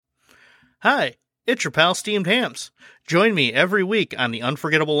Hi, it's your pal Steamed Hams. Join me every week on the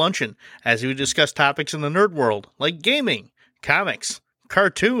Unforgettable Luncheon as we discuss topics in the nerd world like gaming, comics,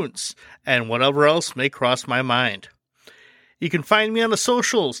 cartoons, and whatever else may cross my mind. You can find me on the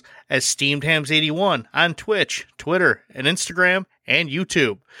socials as SteamedHams81 on Twitch, Twitter, and Instagram, and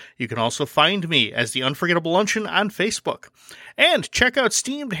YouTube. You can also find me as the Unforgettable Luncheon on Facebook. And check out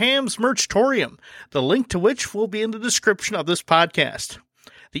Steamed Hams Merchtorium, the link to which will be in the description of this podcast.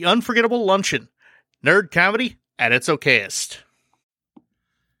 The Unforgettable Luncheon, nerd comedy at its okayest.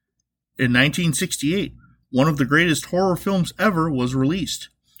 In 1968, one of the greatest horror films ever was released,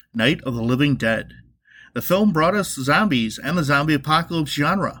 Night of the Living Dead. The film brought us zombies and the zombie apocalypse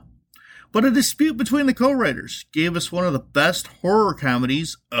genre, but a dispute between the co-writers gave us one of the best horror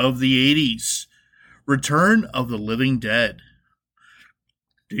comedies of the 80s, Return of the Living Dead.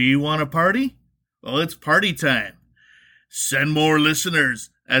 Do you want a party? Well, it's party time. Send more listeners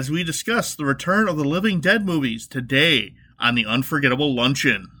as we discuss the Return of the Living Dead movies today on the Unforgettable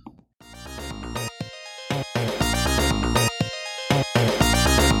Luncheon.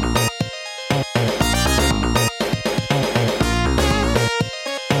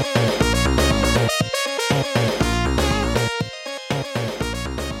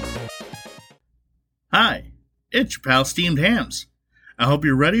 Hi, it's your pal Steamed Hams. I hope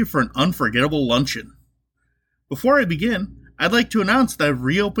you're ready for an unforgettable luncheon. Before I begin, I'd like to announce that I've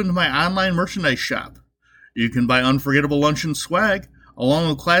reopened my online merchandise shop. You can buy Unforgettable Luncheon swag along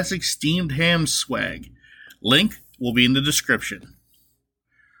with classic Steamed Hams swag. Link will be in the description.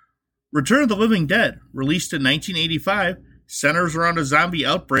 Return of the Living Dead, released in 1985, centers around a zombie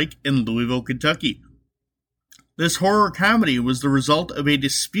outbreak in Louisville, Kentucky. This horror comedy was the result of a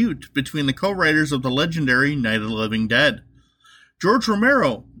dispute between the co-writers of the legendary Night of the Living Dead. George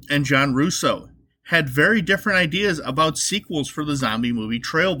Romero and John Russo had very different ideas about sequels for the zombie movie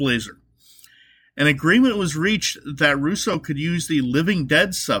Trailblazer. An agreement was reached that Russo could use the Living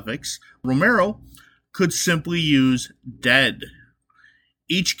Dead suffix. Romero could simply use dead.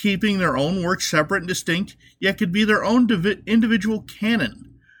 Each keeping their own work separate and distinct, yet could be their own individual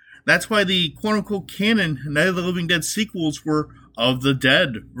canon. That's why the quote-unquote canon Night of the Living Dead sequels were of the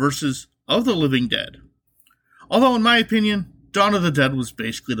Dead versus of the Living Dead. Although, in my opinion, Dawn of the Dead was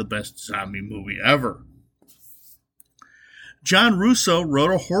basically the best zombie movie ever. John Russo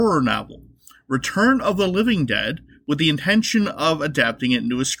wrote a horror novel, Return of the Living Dead, with the intention of adapting it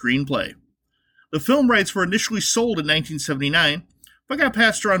into a screenplay. The film rights were initially sold in 1979, but got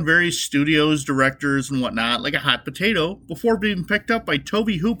passed around various studios, directors, and whatnot like a hot potato before being picked up by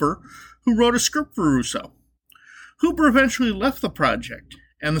Tobe Hooper, who wrote a script for Russo. Hooper eventually left the project,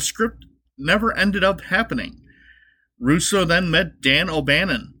 and the script never ended up happening. Russo then met Dan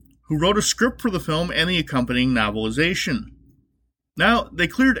O'Bannon, who wrote a script for the film and the accompanying novelization. Now, they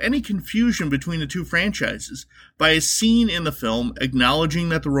cleared any confusion between the two franchises by a scene in the film acknowledging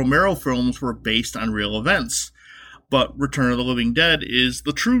that the Romero films were based on real events, but Return of the Living Dead is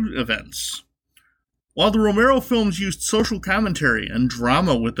the true events. While the Romero films used social commentary and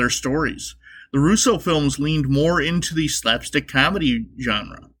drama with their stories, the Russo films leaned more into the slapstick comedy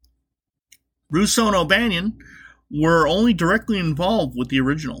genre. Russo and O'Bannon were only directly involved with the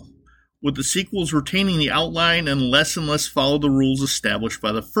original, with the sequels retaining the outline and less followed the rules established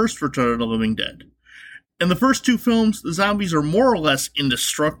by the first Return of the Living Dead. In the first two films, the zombies are more or less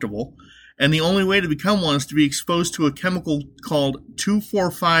indestructible, and the only way to become one is to be exposed to a chemical called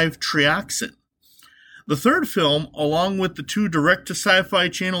 2,4,5-trioxin. The third film, along with the two direct-to-Sci-Fi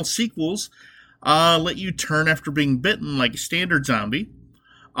Channel sequels, let you turn after being bitten like a standard zombie,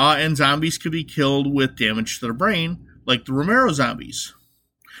 and zombies could be killed with damage to their brain, like the Romero zombies.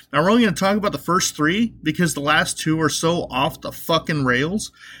 Now, we're only going to talk about the first three, because the last two are so off the fucking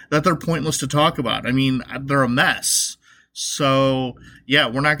rails that they're pointless to talk about. I mean, they're a mess. So, yeah,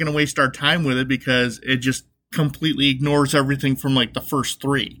 we're not going to waste our time with it, because it just completely ignores everything from, like, the first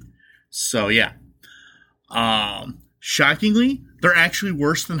three. So, yeah. Shockingly, they're actually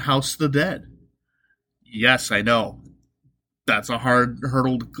worse than House of the Dead. Yes, I know. That's a hard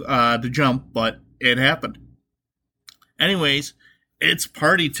hurdle to jump, but it happened. Anyways, it's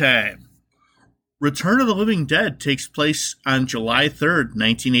party time. Return of the Living Dead takes place on July 3rd,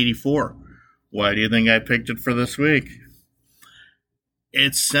 1984. Why do you think I picked it for this week?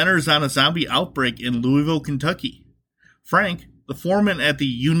 It centers on a zombie outbreak in Louisville, Kentucky. Frank, the foreman at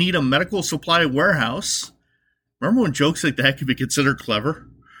the Uneeda Medical Supply Warehouse. Remember when jokes like that could be considered clever?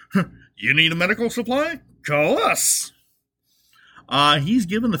 You need a medical supply? Call us! He's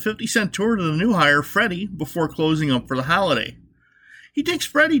given the 50-cent tour to the new hire, Freddy, before closing up for the holiday. He takes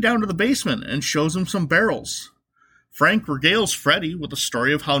Freddy down to the basement and shows him some barrels. Frank regales Freddy with a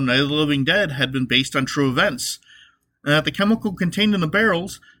story of how Night of the Living Dead had been based on true events, and that the chemical contained in the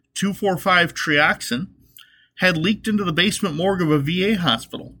barrels, 2,4,5-trioxin, had leaked into the basement morgue of a VA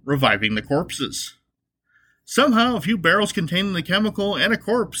hospital, reviving the corpses. Somehow, a few barrels containing the chemical and a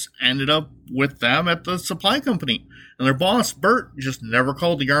corpse ended up with them at the supply company, and their boss, Bert, just never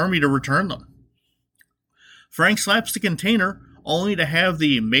called the army to return them. Frank slaps the container, only to have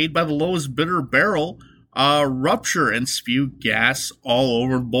the made by the lowest bidder barrel rupture and spew gas all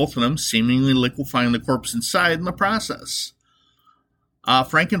over both of them, seemingly liquefying the corpse inside in the process.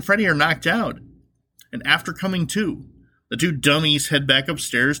 Frank and Freddy are knocked out, and after coming to, the two dummies head back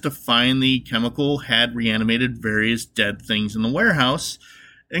upstairs to find the chemical had reanimated various dead things in the warehouse,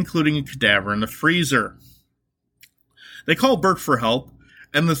 including a cadaver in the freezer. They call Bert for help,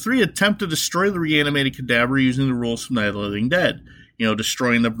 and the three attempt to destroy the reanimated cadaver using the rules from Night of the Living Dead.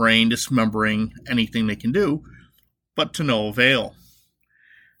 Destroying the brain, dismembering, anything they can do, but to no avail.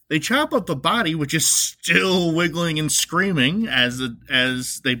 They chop up the body, which is still wiggling and screaming as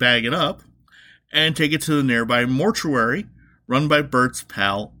they bag it up, and take it to the nearby mortuary, run by Bert's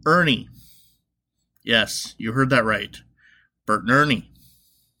pal, Ernie. Yes, you heard that right. Bert and Ernie.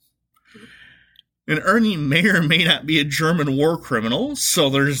 And Ernie may or may not be a German war criminal, so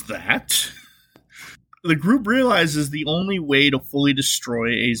there's that. The group realizes the only way to fully destroy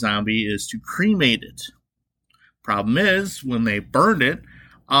a zombie is to cremate it. Problem is, when they burned it,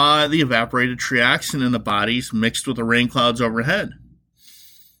 the evaporated trioxin in the bodies mixed with the rain clouds overhead.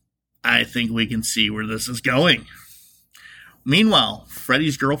 I think we can see where this is going. Meanwhile,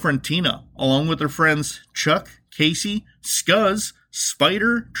 Freddy's girlfriend Tina, along with her friends Chuck, Casey, Scuzz,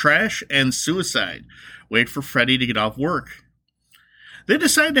 Spider, Trash, and Suicide, wait for Freddy to get off work. They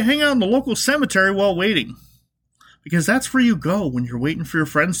decide to hang out in the local cemetery while waiting, because that's where you go when you're waiting for your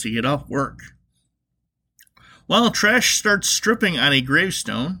friends to get off work. While Trash starts stripping on a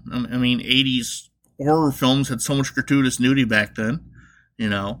gravestone, 80s horror films had so much gratuitous nudity back then,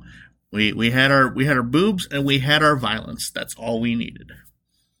 we had our boobs and we had our violence. That's all we needed.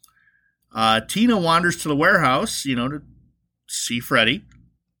 Tina wanders to the warehouse, to see Freddy,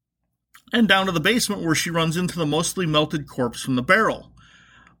 and down to the basement where she runs into the mostly melted corpse from the barrel.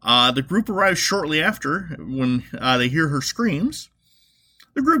 The group arrives shortly after when they hear her screams.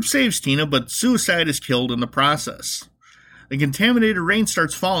 The group saves Tina, but Suicide is killed in the process. The contaminated rain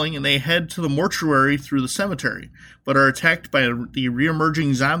starts falling, and they head to the mortuary through the cemetery, but are attacked by the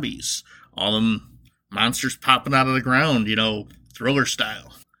re-emerging zombies. All them monsters popping out of the ground, Thriller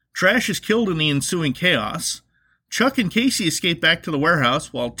style. Trash is killed in the ensuing chaos. Chuck and Casey escape back to the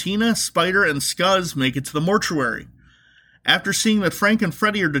warehouse, while Tina, Spider, and Scuzz make it to the mortuary. After seeing that Frank and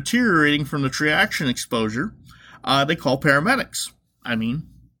Freddy are deteriorating from the trioxin exposure, they call paramedics.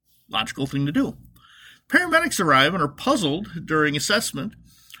 Logical thing to do. Paramedics arrive and are puzzled during assessment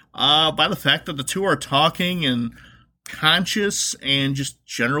by the fact that the two are talking and conscious and just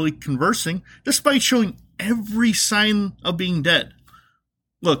generally conversing, despite showing every sign of being dead.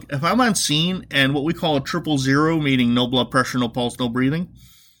 Look, if I'm on scene and what we call a 000, meaning no blood pressure, no pulse, no breathing,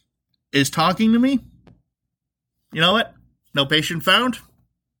 is talking to me, you know what? No patient found.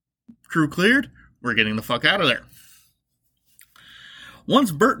 Crew cleared. We're getting the fuck out of there.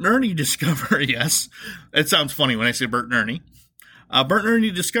 Once Bert and Ernie discover, yes, it sounds funny when I say Bert and Ernie. Bert and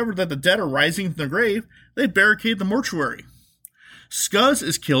Ernie discovered that the dead are rising from the grave. They barricade the mortuary. Scuzz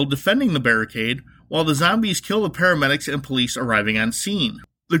is killed defending the barricade, while the zombies kill the paramedics and police arriving on scene.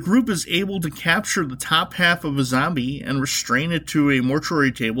 The group is able to capture the top half of a zombie and restrain it to a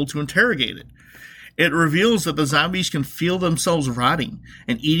mortuary table to interrogate it. It reveals that the zombies can feel themselves rotting,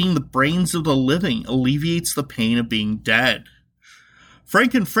 and eating the brains of the living alleviates the pain of being dead.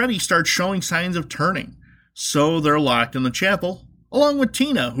 Frank and Freddy start showing signs of turning, so they're locked in the chapel, along with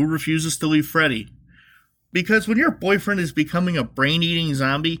Tina, who refuses to leave Freddy. Because when your boyfriend is becoming a brain-eating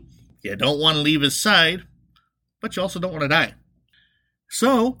zombie, you don't want to leave his side, but you also don't want to die.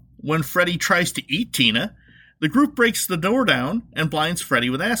 So, when Freddy tries to eat Tina, the group breaks the door down and blinds Freddy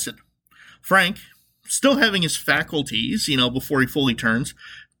with acid. Frank, still having his faculties, before he fully turns,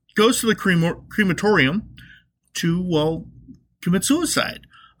 goes to the crematorium to, commit suicide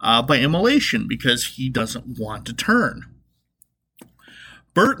by immolation because he doesn't want to turn.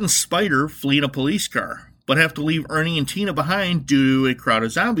 Bert and Spider flee in a police car, but have to leave Ernie and Tina behind due to a crowd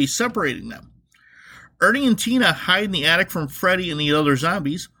of zombies separating them. Ernie and Tina hide in the attic from Freddy and the other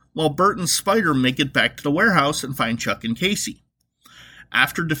zombies, while Bert and Spider make it back to the warehouse and find Chuck and Casey.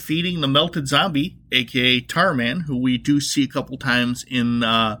 After defeating the melted zombie, aka Tarman, who we do see a couple times in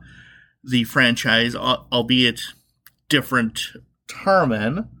the franchise, albeit different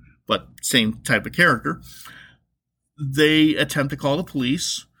Tarman, but same type of character, they attempt to call the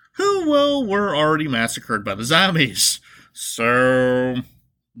police, who, well, were already massacred by the zombies. So,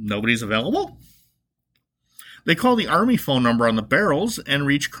 nobody's available? They call the army phone number on the barrels and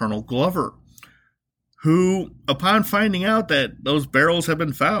reach Colonel Glover, who, upon finding out that those barrels have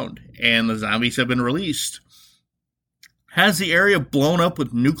been found and the zombies have been released, has the area blown up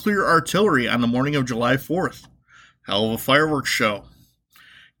with nuclear artillery on the morning of July 4th. Hell of a fireworks show.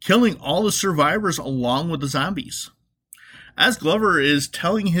 Killing all the survivors along with the zombies. As Glover is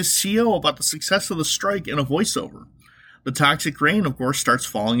telling his CO about the success of the strike in a voiceover, the toxic rain, of course, starts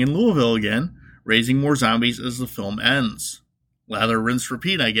falling in Louisville again, raising more zombies as the film ends. Lather, rinse,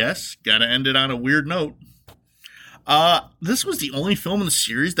 repeat, I guess. Gotta end it on a weird note. This was the only film in the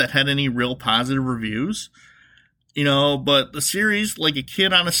series that had any real positive reviews. But the series, like a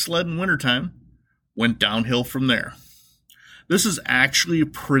kid on a sled in wintertime, went downhill from there. This is actually a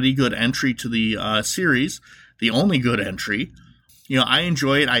pretty good entry to the series. The only good entry. I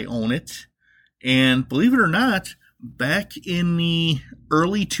enjoy it. I own it. And believe it or not, back in the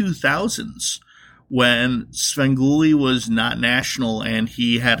early 2000s, when Svengoolie was not national and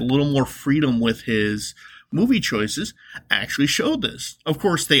he had a little more freedom with his movie choices, actually showed this. Of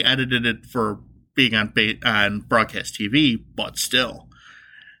course, they edited it for being on broadcast TV, but still.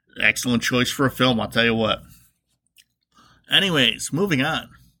 Excellent choice for a film, I'll tell you what. Anyways, moving on.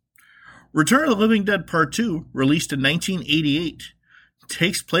 Return of the Living Dead Part 2, released in 1988,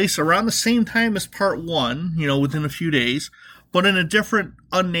 takes place around the same time as Part 1, within a few days, but in a different,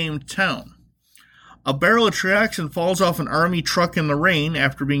 unnamed town. A barrel of trioxin falls off an army truck in the rain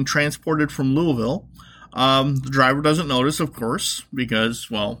after being transported from Louisville. The driver doesn't notice, of course, because,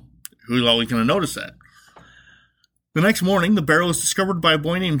 well, who's always going to notice that? The next morning, the barrel is discovered by a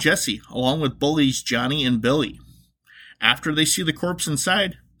boy named Jesse, along with bullies Johnny and Billy. After they see the corpse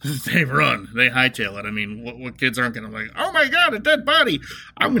inside, they run. They hightail it. I mean, what kids aren't going to like, oh my God, a dead body.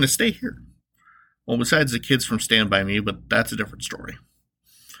 I'm going to stay here. Well, besides the kids from Stand By Me, but that's a different story.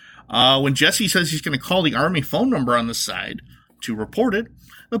 When Jesse says he's going to call the army phone number on the side to report it,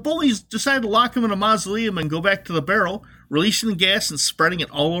 the bullies decide to lock him in a mausoleum and go back to the barrel, releasing the gas and spreading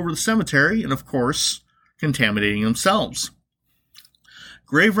it all over the cemetery, and of course, contaminating themselves.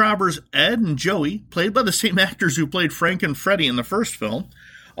 Grave robbers Ed and Joey, played by the same actors who played Frank and Freddy in the first film,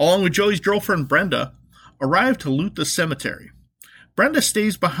 along with Joey's girlfriend Brenda, arrive to loot the cemetery. Brenda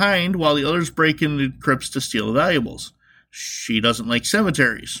stays behind while the others break into the crypts to steal the valuables. She doesn't like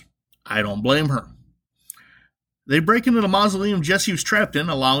cemeteries. I don't blame her. They break into the mausoleum Jesse was trapped in,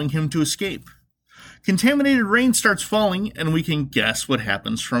 allowing him to escape. Contaminated rain starts falling, and we can guess what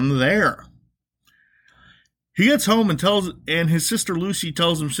happens from there. He gets home and his sister Lucy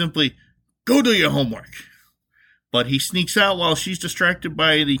tells him simply, go do your homework. But he sneaks out while she's distracted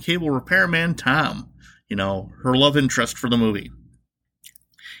by the cable repairman Tom, her love interest for the movie.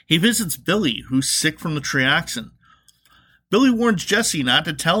 He visits Billy, who's sick from the trioxin. Billy warns Jesse not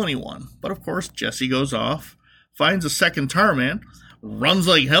to tell anyone, but of course Jesse goes off, finds a second tar man, runs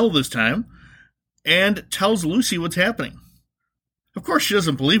like hell this time, and tells Lucy what's happening. Of course, she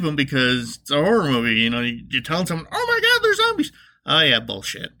doesn't believe him because it's a horror movie. You're telling someone, oh my God, there's zombies. Oh yeah,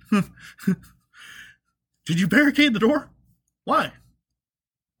 bullshit. Did you barricade the door? Why?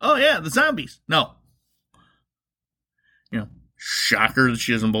 Oh yeah, the zombies. No. Shocker that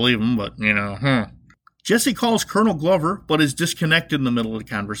she doesn't believe him, but, Jesse calls Colonel Glover, but is disconnected in the middle of the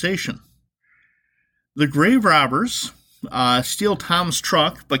conversation. The grave robbers steal Tom's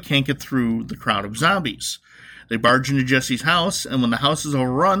truck, but can't get through the crowd of zombies. They barge into Jesse's house, and when the house is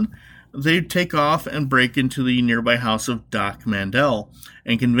overrun, they take off and break into the nearby house of Doc Mandel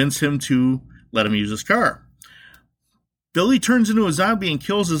and convince him to let him use his car. Billy turns into a zombie and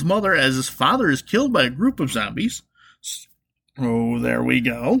kills his mother as his father is killed by a group of zombies. Oh, there we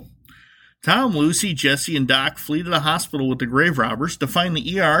go. Tom, Lucy, Jesse, and Doc flee to the hospital with the grave robbers to find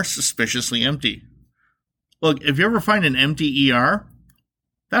the ER suspiciously empty. Look, if you ever find an empty ER,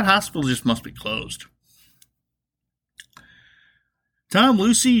 that hospital just must be closed. Tom,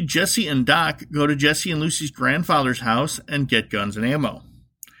 Lucy, Jesse, and Doc go to Jesse and Lucy's grandfather's house and get guns and ammo.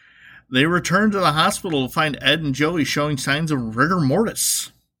 They return to the hospital to find Ed and Joey showing signs of rigor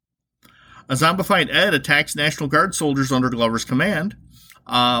mortis. A zombified Ed attacks National Guard soldiers under Glover's command.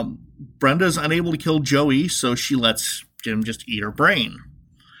 Brenda's unable to kill Joey, so she lets Jim just eat her brain.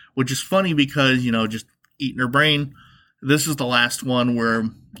 Which is funny because, just eating her brain, this is the last one where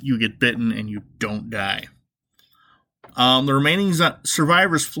you get bitten and you don't die. The remaining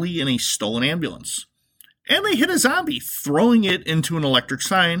survivors flee in a stolen ambulance. And they hit a zombie, throwing it into an electric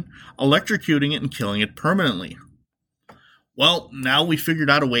sign, electrocuting it and killing it permanently. Well, now we figured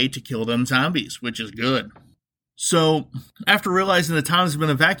out a way to kill them zombies, which is good. So, after realizing the town has been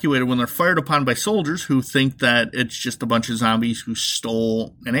evacuated when they're fired upon by soldiers who think that it's just a bunch of zombies who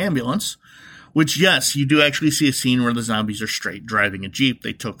stole an ambulance, which, yes, you do actually see a scene where the zombies are straight driving a Jeep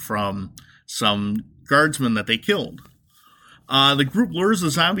they took from some guardsmen that they killed. The group lures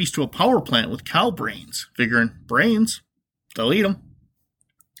the zombies to a power plant with cow brains, figuring brains, they'll eat them,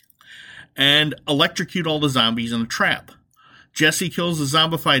 and electrocute all the zombies in a trap. Jesse kills the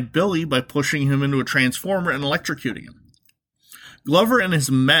zombified Billy by pushing him into a transformer and electrocuting him. Glover and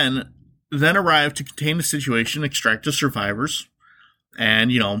his men then arrive to contain the situation, extract the survivors,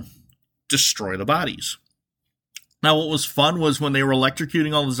 and, destroy the bodies. Now, what was fun was when they were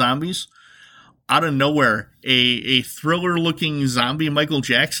electrocuting all the zombies, out of nowhere, a thriller-looking zombie Michael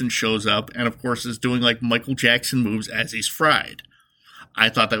Jackson shows up and, of course, is doing like Michael Jackson moves as he's fried. I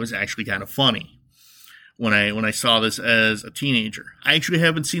thought that was actually kind of funny when I saw this as a teenager. I actually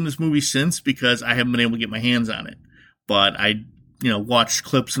haven't seen this movie since because I haven't been able to get my hands on it. But I, watched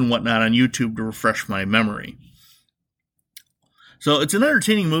clips and whatnot on YouTube to refresh my memory. So it's an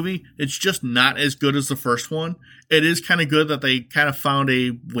entertaining movie. It's just not as good as the first one. It is kind of good that they kind of found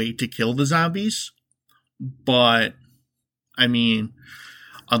a way to kill the zombies. But,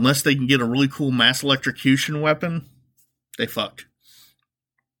 unless they can get a really cool mass electrocution weapon, they fucked.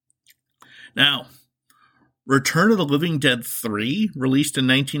 Now, Return of the Living Dead 3, released in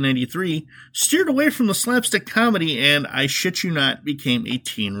 1993, steered away from the slapstick comedy and, I shit you not, became a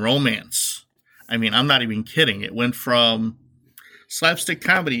teen romance. I'm not even kidding. It went from slapstick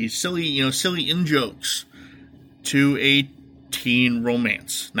comedy, silly in-jokes, to a teen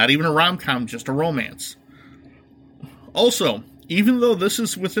romance. Not even a rom-com, just a romance. Also, even though this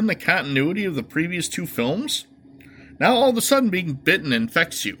is within the continuity of the previous two films, now all of a sudden being bitten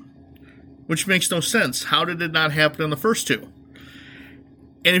infects you. Which makes no sense. How did it not happen in the first two?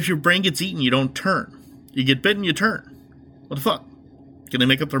 And if your brain gets eaten, you don't turn. You get bitten, you turn. What the fuck? Can they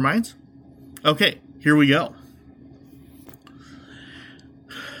make up their minds? Okay, here we go.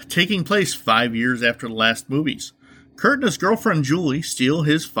 Taking place 5 years after the last movies, Kurt and his girlfriend Julie steal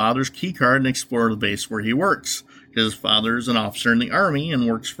his father's keycard and explore the base where he works. His father is an officer in the Army and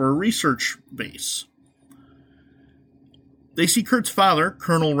works for a research base. They see Kurt's father,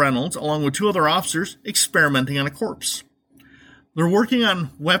 Colonel Reynolds, along with two other officers, experimenting on a corpse. They're working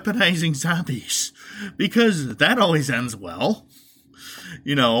on weaponizing zombies, because that always ends well.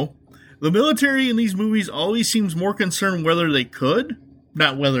 The military in these movies always seems more concerned whether they could,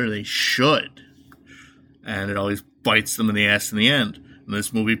 not whether they should. And it always bites them in the ass in the end. In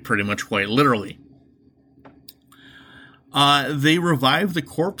this movie, pretty much quite literally. They revive the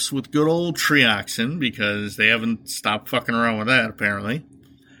corpse with good old trioxin because they haven't stopped fucking around with that, apparently.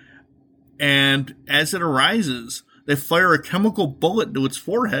 And as it arises, they fire a chemical bullet into its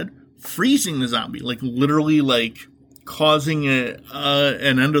forehead, freezing the zombie, literally causing an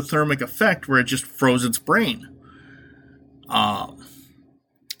endothermic effect where it just froze its brain.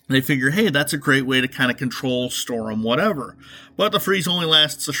 They figure, hey, that's a great way to kind of control, store them, whatever. But the freeze only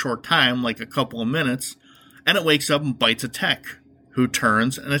lasts a short time, like a couple of minutes, and it wakes up and bites a tech, who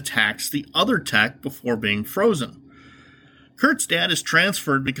turns and attacks the other tech before being frozen. Kurt's dad is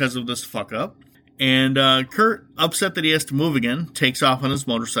transferred because of this fuck-up, and Kurt, upset that he has to move again, takes off on his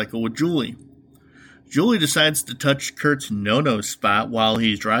motorcycle with Julie. Julie decides to touch Kurt's no-no spot while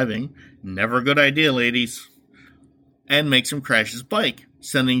he's driving. Never a good idea, ladies. And makes him crash his bike,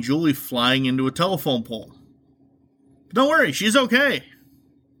 sending Julie flying into a telephone pole. But don't worry, she's okay.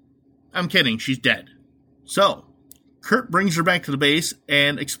 I'm kidding, she's dead. So, Kurt brings her back to the base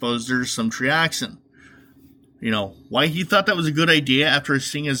and exposes her to some trioxin. Why he thought that was a good idea after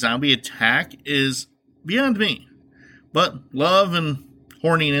seeing a zombie attack is beyond me. But love and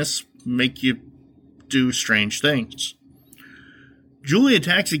horniness make you do strange things. Julie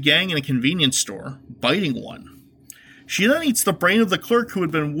attacks a gang in a convenience store, biting one. She then eats the brain of the clerk who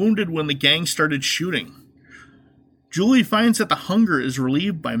had been wounded when the gang started shooting. Julie finds that the hunger is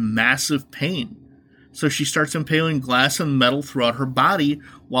relieved by massive pain. So she starts impaling glass and metal throughout her body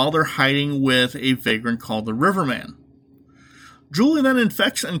while they're hiding with a vagrant called the Riverman. Julie then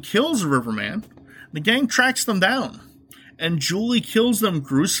infects and kills the Riverman. The gang tracks them down, and Julie kills them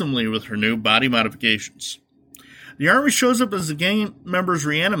gruesomely with her new body modifications. The army shows up as the gang members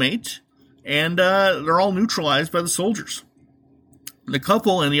reanimate, and they're all neutralized by the soldiers. The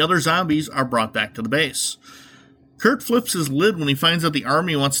couple and the other zombies are brought back to the base. Kurt flips his lid when he finds out the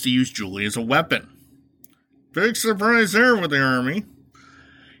army wants to use Julie as a weapon. Big surprise there with the army.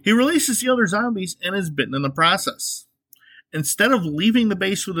 He releases the other zombies and is bitten in the process. Instead of leaving the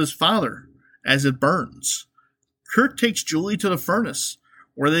base with his father, as it burns, Kurt takes Julie to the furnace,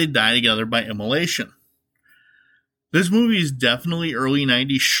 where they die together by immolation. This movie is definitely early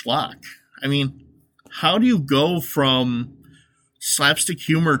 90s schlock. I mean, how do you go from slapstick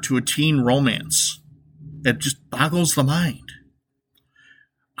humor to a teen romance? It just boggles the mind.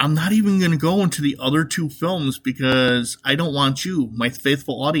 I'm not even going to go into the other two films because I don't want you, my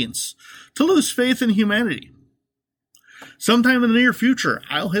faithful audience, to lose faith in humanity. Sometime in the near future,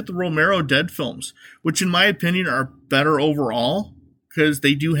 I'll hit the Romero Dead films, which in my opinion are better overall because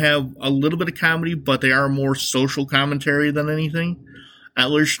they do have a little bit of comedy, but they are more social commentary than anything. At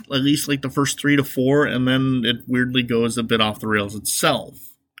least like the first 3 to 4, and then it weirdly goes a bit off the rails itself.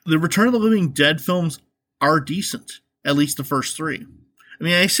 The Return of the Living Dead films are decent, at least the first 3. I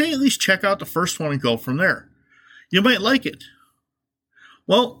mean, I say at least check out the first one and go from there. You might like it.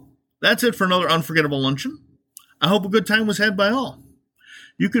 Well, that's it for another Unforgettable Luncheon. I hope a good time was had by all.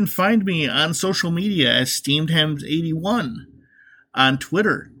 You can find me on social media as SteamedHams81, on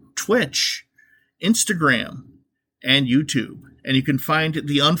Twitter, Twitch, Instagram, and YouTube. And you can find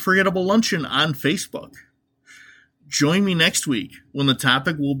The Unforgettable Luncheon on Facebook. Join me next week when the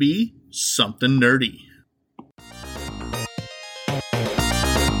topic will be something nerdy.